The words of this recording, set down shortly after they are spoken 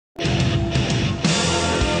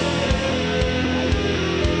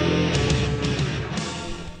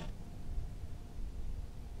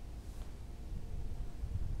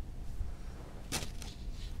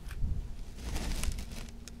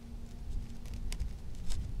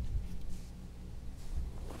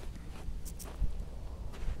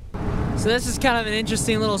So this is kind of an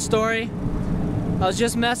interesting little story. I was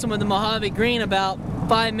just messing with the Mojave green about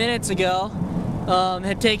 5 minutes ago.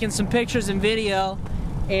 Had taken some pictures and video,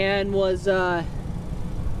 and was done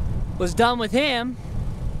with him.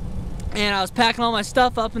 And I was packing all my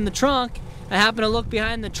stuff up in the trunk. I happened to look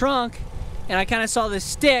behind the trunk, and I kind of saw this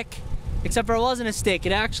stick, except for it wasn't a stick.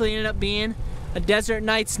 It actually ended up being a desert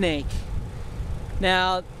night snake.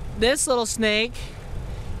 Now, this little snake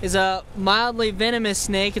is a mildly venomous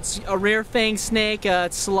snake. It's a rear-fanged snake.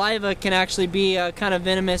 Its saliva can actually be kind of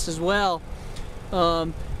venomous as well.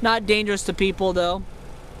 Not dangerous to people though.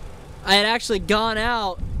 I had actually gone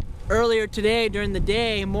out earlier today during the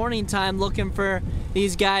day, morning time, looking for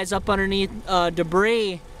these guys up underneath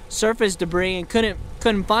debris, surface debris, and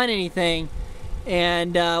couldn't find anything.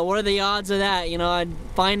 And what are the odds of that? You know, I'd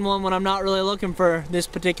find one when I'm not really looking for this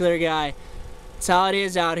particular guy. That's how it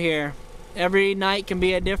is out here. Every night can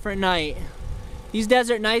be a different night. These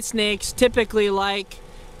desert night snakes typically like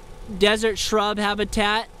desert shrub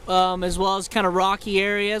habitat, as well as kind of rocky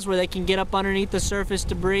areas where they can get up underneath the surface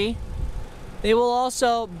debris. They will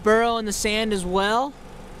also burrow in the sand as well.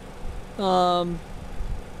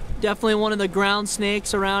 Definitely one of the ground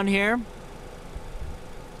snakes around here.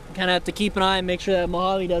 Kind of have to keep an eye and make sure that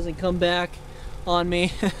Mojave doesn't come back on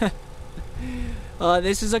me.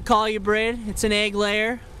 This is a colubrid. It's an egg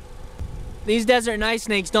layer. These desert night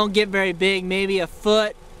snakes don't get very big, maybe a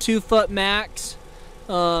foot, 2 foot max.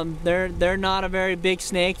 They're not a very big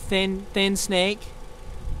snake, thin snake.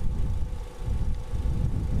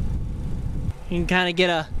 You can kind of get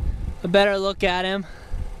a better look at him.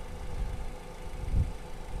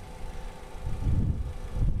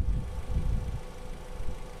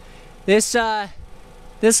 This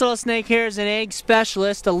little snake here is an egg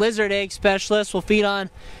specialist, a lizard egg specialist. Will feed on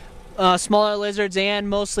smaller lizards and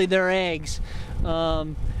mostly their eggs.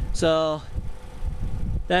 So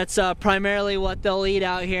that's primarily what they'll eat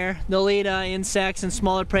out here. They'll eat insects and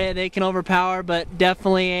smaller prey that they can overpower, but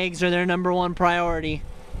definitely eggs are their #1 priority.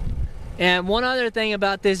 And one other thing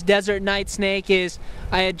about this desert night snake is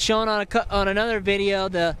I had shown on another video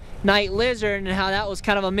the night lizard and how that was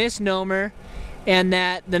kind of a misnomer, and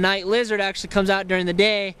that the night lizard actually comes out during the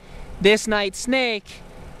day. This night snake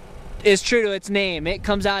is true to its name. It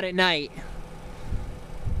comes out at night.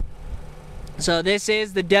 So this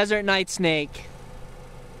is the desert night snake.